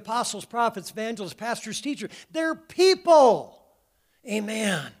giftings, the apostles, prophets, evangelists, pastors, teachers, they're people.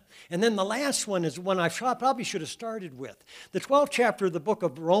 Amen. And then the last one is one I probably should have started with. The 12th chapter of the book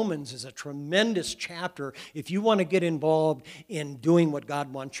of Romans is a tremendous chapter if you want to get involved in doing what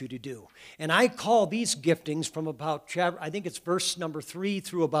God wants you to do. And I call these giftings from about, I think it's verse number 3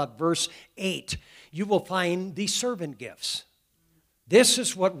 through about verse 8. You will find the servant gifts. This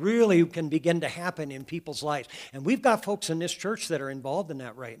is what really can begin to happen in people's lives. And we've got folks in this church that are involved in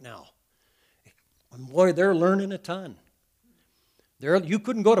that right now. And boy, they're learning a ton. You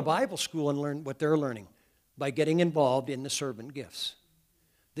couldn't go to Bible school and learn what they're learning by getting involved in the servant gifts.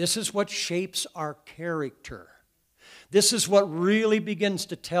 This is what shapes our character. This is what really begins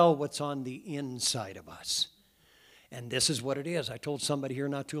to tell what's on the inside of us. And this is what it is. I told somebody here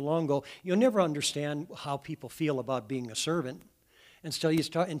not too long ago, you'll never understand how people feel about being a servant until you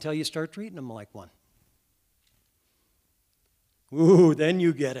start treating them like one. Ooh, then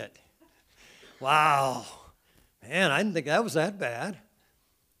you get it. Wow. Man, I didn't think that was that bad.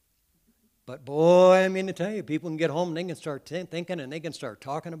 But boy, I mean to tell you, people can get home and they can start thinking and they can start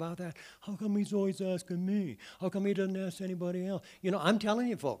talking about that. How come he's always asking me? How come he doesn't ask anybody else? I'm telling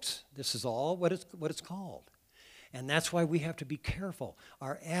you folks, this is all what it's called. And that's why we have to be careful,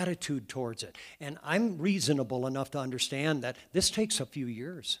 our attitude towards it. And I'm reasonable enough to understand that this takes a few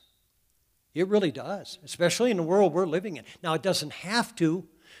years. It really does, especially in the world we're living in. Now, it doesn't have to,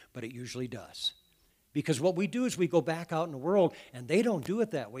 but it usually does. Because what we do is we go back out in the world, and they don't do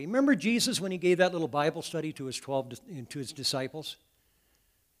it that way. Remember Jesus when He gave that little Bible study to his disciples?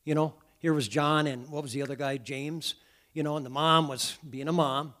 Here was John, and what was the other guy, James? And the mom was being a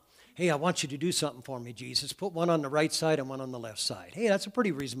mom. Hey, I want you to do something for me, Jesus. Put one on the right side and one on the left side. Hey, that's a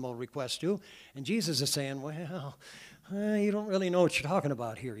pretty reasonable request, too. And Jesus is saying, well, you don't really know what you're talking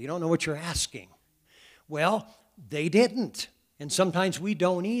about here. You don't know what you're asking. Well, they didn't. And sometimes we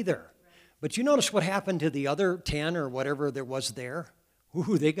don't either. But you notice what happened to the other 10 or whatever there was there?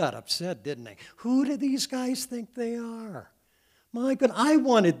 Ooh, they got upset, didn't they? Who do these guys think they are? My God, I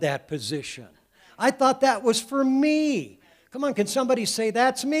wanted that position. I thought that was for me. Come on, can somebody say,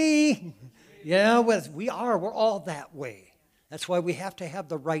 that's me? Yeah, well, we are. We're all that way. That's why we have to have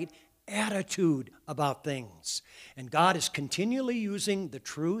the right attitude about things. And God is continually using the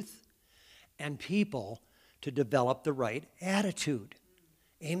truth and people to develop the right attitude.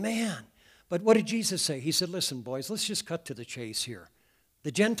 Amen. But what did Jesus say? He said, listen, boys, let's just cut to the chase here.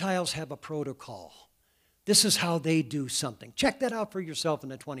 The Gentiles have a protocol. This is how they do something. Check that out for yourself in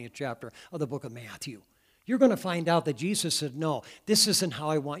the 20th chapter of the book of Matthew. You're going to find out that Jesus said, no, this isn't how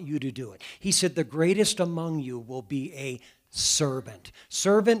I want you to do it. He said, the greatest among you will be a servant.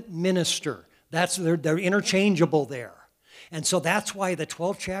 Servant, minister. They're interchangeable there. And so that's why the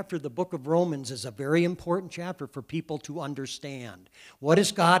 12th chapter of the book of Romans is a very important chapter for people to understand. What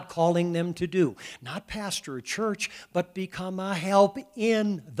is God calling them to do? Not pastor a church, but become a help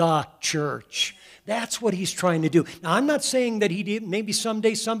in the church. That's what he's trying to do. Now, I'm not saying that maybe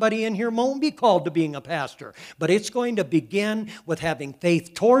someday somebody in here won't be called to being a pastor, but it's going to begin with having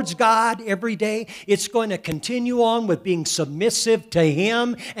faith towards God every day. It's going to continue on with being submissive to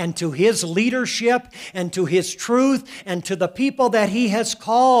him and to his leadership and to his truth and to the people that he has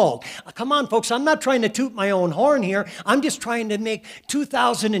called. Come on, folks, I'm not trying to toot my own horn here. I'm just trying to make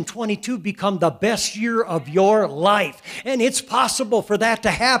 2022 become the best year of your life. And it's possible for that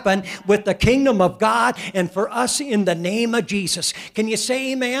to happen with the kingdom of God and for us in the name of Jesus. Can you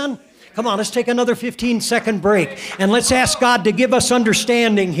say amen? Come on, let's take another 15-second break and let's ask God to give us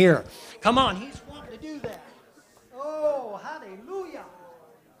understanding here. Come on, he's wanting to do that. Oh, hallelujah.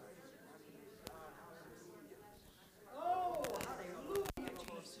 Oh, hallelujah,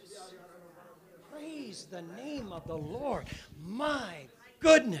 Jesus. Praise the name of the Lord. My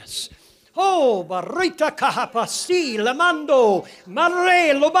goodness. Oh, barita kahapasi lamando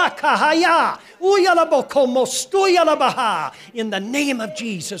mare lobaka haya uyalaboko mostuyalabaha. In the name of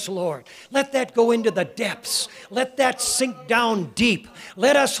Jesus, Lord, let that go into the depths. Let that sink down deep.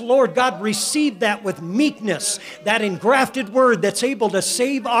 Let us, Lord God, receive that with meekness, that engrafted word that's able to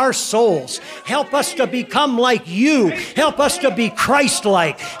save our souls. Help us to become like you. Help us to be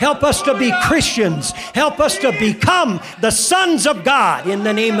Christ-like. Help us to be Christians. Help us to become the sons of God in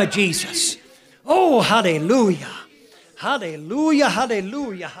the name of Jesus. Oh, hallelujah. Hallelujah,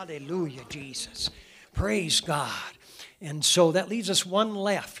 hallelujah, hallelujah, Jesus. Praise God. And so that leaves us one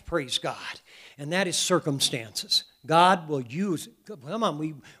left, praise God, and that is circumstances. God will use, come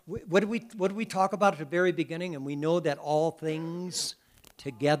on, what did we talk about at the very beginning? And we know that all things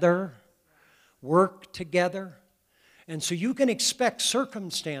together work together. And so you can expect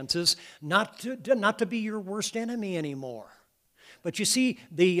circumstances not to be your worst enemy anymore. But you see,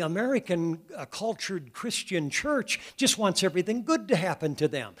 the American cultured Christian church just wants everything good to happen to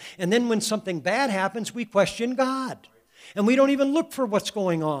them. And then when something bad happens, we question God. And we don't even look for what's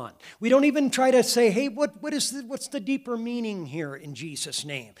going on. We don't even try to say, hey, what's the deeper meaning here in Jesus'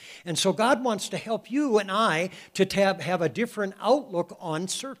 name? And so God wants to help you and I to have a different outlook on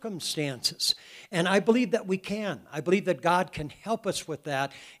circumstances. And I believe that we can. I believe that God can help us with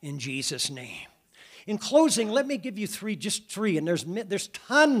that in Jesus' name. In closing, let me give you just three, and there's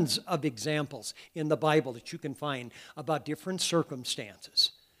tons of examples in the Bible that you can find about different circumstances.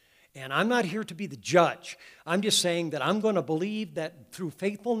 And I'm not here to be the judge. I'm just saying that I'm going to believe that through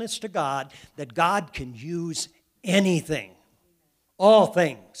faithfulness to God, that God can use anything, all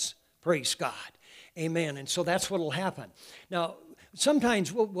things. Praise God. Amen. And so that's what will happen. Now,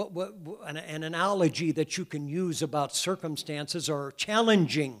 sometimes an analogy that you can use about circumstances or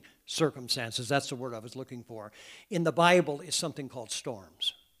challenging circumstances, that's the word I was looking for, in the Bible is something called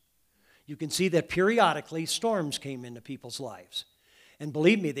storms. You can see that periodically storms came into people's lives. And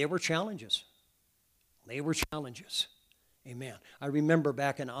believe me, they were challenges. They were challenges. Amen. I remember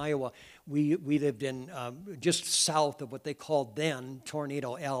back in Iowa, we lived in just south of what they called then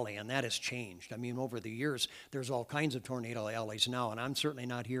Tornado Alley, and that has changed. I mean, over the years, there's all kinds of tornado alleys now, and I'm certainly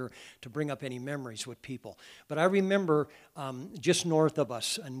not here to bring up any memories with people. But I remember just north of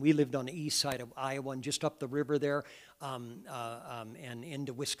us, and we lived on the east side of Iowa, and just up the river there and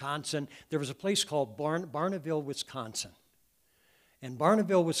into Wisconsin, there was a place called Barneville, Wisconsin. And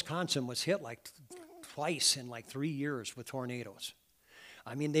Barneville, Wisconsin was hit like twice in like 3 years with tornadoes.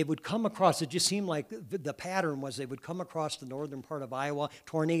 I mean, they would come across, it just seemed like the pattern was they would come across the northern part of Iowa,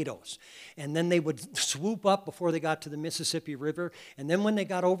 tornadoes. And then they would swoop up before they got to the Mississippi River. And then when they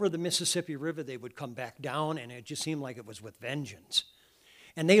got over the Mississippi River, they would come back down, and it just seemed like it was with vengeance.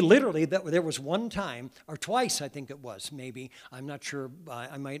 And they literally, there was one time, or twice I think it was, maybe, I'm not sure,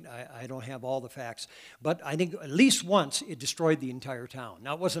 I don't have all the facts, but I think at least once it destroyed the entire town.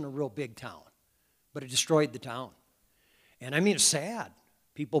 Now, it wasn't a real big town, but it destroyed the town. And I mean, it's sad.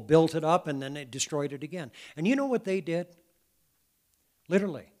 People built it up and then it destroyed it again. And you know what they did?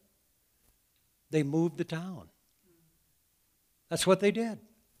 literally. They moved the town. That's what they did.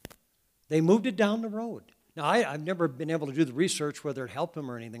 They moved it down the road. Now, I've never been able to do the research whether it helped them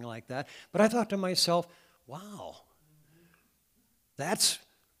or anything like that, but I thought to myself, wow, that's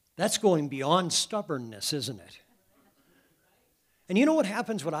going beyond stubbornness, isn't it? And you know what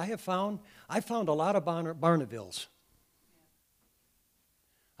happens, what I have found? I found a lot of Barnavilles.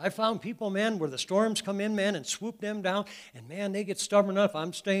 I found people, man, where the storms come in, man, and swoop them down, and man, they get stubborn enough,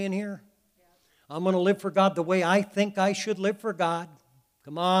 I'm staying here. I'm going to live for God the way I think I should live for God.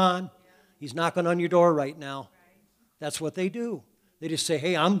 Come on. He's knocking on your door right now. That's what they do. They just say,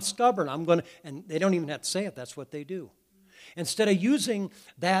 hey, I'm stubborn. I'm going to, and they don't even have to say it. That's what they do. Instead of using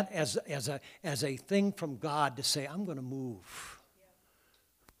that as a thing from God to say, I'm going to move.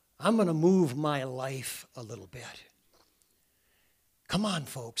 I'm going to move my life a little bit. Come on,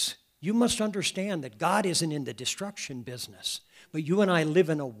 folks. You must understand that God isn't in the destruction business. But you and I live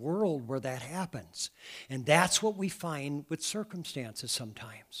in a world where that happens. And that's what we find with circumstances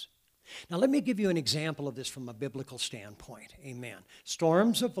sometimes. Now, let me give you an example of this from a biblical standpoint. Amen.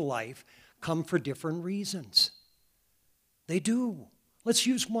 Storms of life come for different reasons. They do. Let's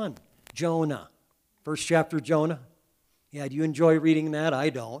use one. Jonah. First chapter of Jonah. Yeah, do you enjoy reading that? I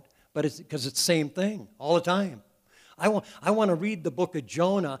don't. But it's because it's the same thing all the time. I want to read the book of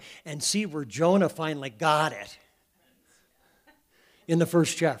Jonah and see where Jonah finally got it in the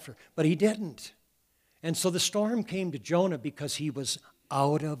first chapter. But he didn't. And so the storm came to Jonah because he was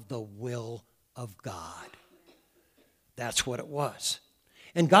out of the will of God. That's what it was.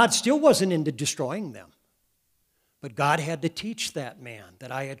 And God still wasn't into destroying them. But God had to teach that man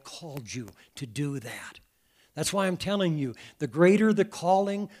that I had called you to do that. That's why I'm telling you, the greater the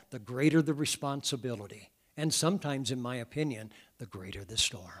calling, the greater the responsibility. And sometimes, in my opinion, the greater the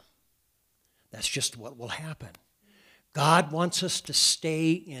storm. That's just what will happen. God wants us to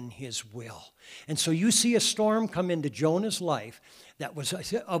stay in His will. And so you see a storm come into Jonah's life that was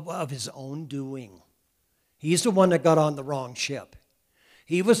of his own doing. He's the one that got on the wrong ship.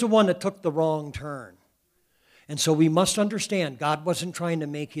 He was the one that took the wrong turn. And so we must understand, God wasn't trying to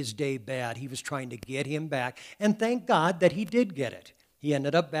make his day bad. He was trying to get him back. And thank God that he did get it. He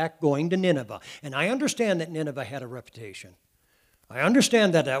ended up back going to Nineveh. And I understand that Nineveh had a reputation. I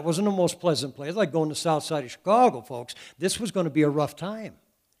understand that that wasn't the most pleasant place. Like going to the south side of Chicago, folks. This was going to be a rough time.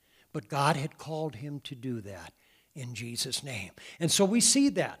 But God had called him to do that in Jesus' name. And so we see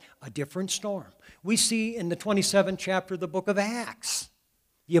that, a different storm. We see in the 27th chapter of the book of Acts,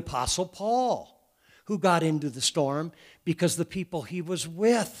 the Apostle Paul, who got into the storm because the people he was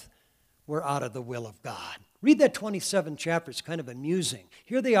with were out of the will of God. Read that 27th chapter. It's kind of amusing.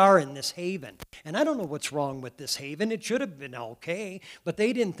 Here they are in this haven. And I don't know what's wrong with this haven. It should have been okay, but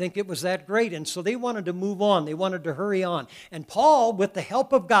they didn't think it was that great. And so they wanted to move on. They wanted to hurry on. And Paul, with the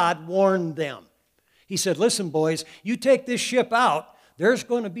help of God, warned them. He said, listen, boys, you take this ship out, there's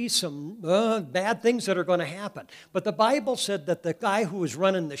going to be some bad things that are going to happen. But the Bible said that the guy who was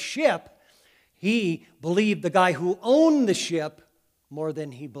running the ship, he believed the guy who owned the ship more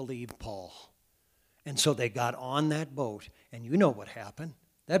than he believed Paul. And so they got on that boat, and you know what happened.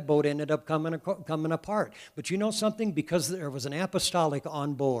 That boat ended up coming apart. But you know something? Because there was an apostolic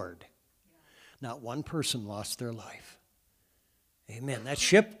on board, not one person lost their life. Amen. That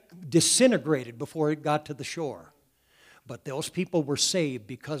ship disintegrated before it got to the shore. But those people were saved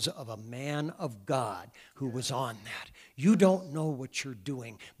because of a man of God who was on that. You don't know what you're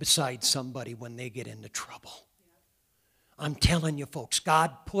doing beside somebody when they get into trouble. I'm telling you, folks,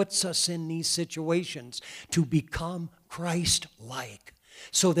 God puts us in these situations to become Christ-like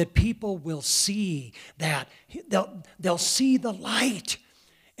so that people will see that. They'll see the light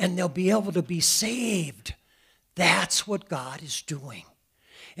and they'll be able to be saved. That's what God is doing.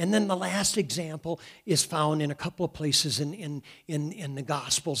 And then the last example is found in a couple of places in the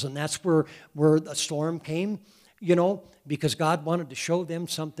Gospels, and that's where the storm came, because God wanted to show them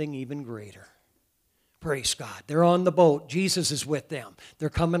something even greater. Praise God. They're on the boat. Jesus is with them. They're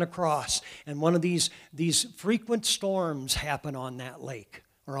coming across. And one of these frequent storms happen on that lake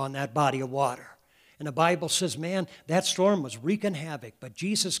or on that body of water. And the Bible says, man, that storm was wreaking havoc. But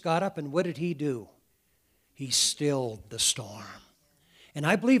Jesus got up and what did he do? He stilled the storm. And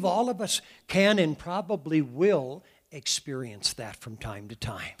I believe all of us can and probably will experience that from time to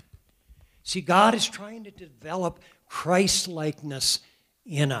time. See, God is trying to develop Christ-likeness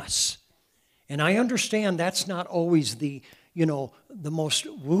in us. And I understand that's not always the most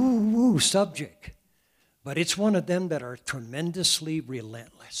woo-woo subject. But it's one of them that are tremendously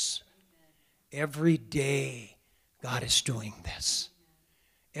relentless. Every day, God is doing this.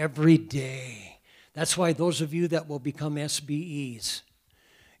 Every day. That's why those of you that will become SBEs,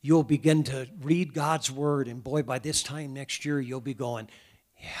 you'll begin to read God's Word, and boy, by this time next year, you'll be going,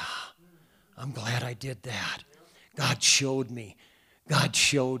 yeah, I'm glad I did that. God showed me. God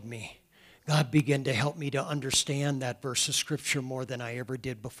showed me. God began to help me to understand that verse of Scripture more than I ever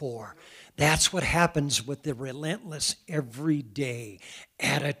did before. That's what happens with the relentless, everyday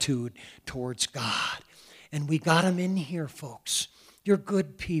attitude towards God. And we got them in here, folks. You're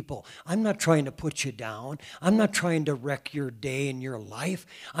good people. I'm not trying to put you down. I'm not trying to wreck your day and your life.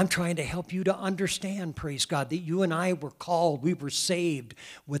 I'm trying to help you to understand, praise God, that you and I were called, we were saved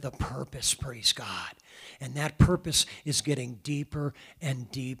with a purpose, praise God. And that purpose is getting deeper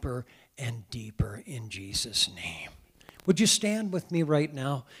and deeper and deeper in Jesus' name. Would you stand with me right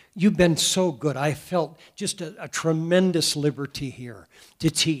now? You've been so good. I felt just a tremendous liberty here to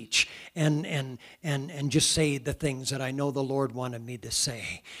teach and just say the things that I know the Lord wanted me to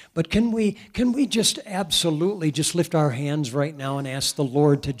say. But can we just absolutely just lift our hands right now and ask the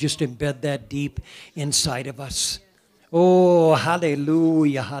Lord to just embed that deep inside of us? Oh,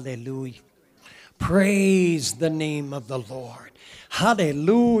 hallelujah, hallelujah. Praise the name of the Lord.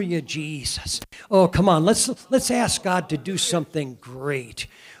 Hallelujah, Jesus. Oh, come on, let's ask God to do something great.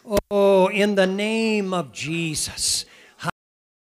 Oh, in the name of Jesus.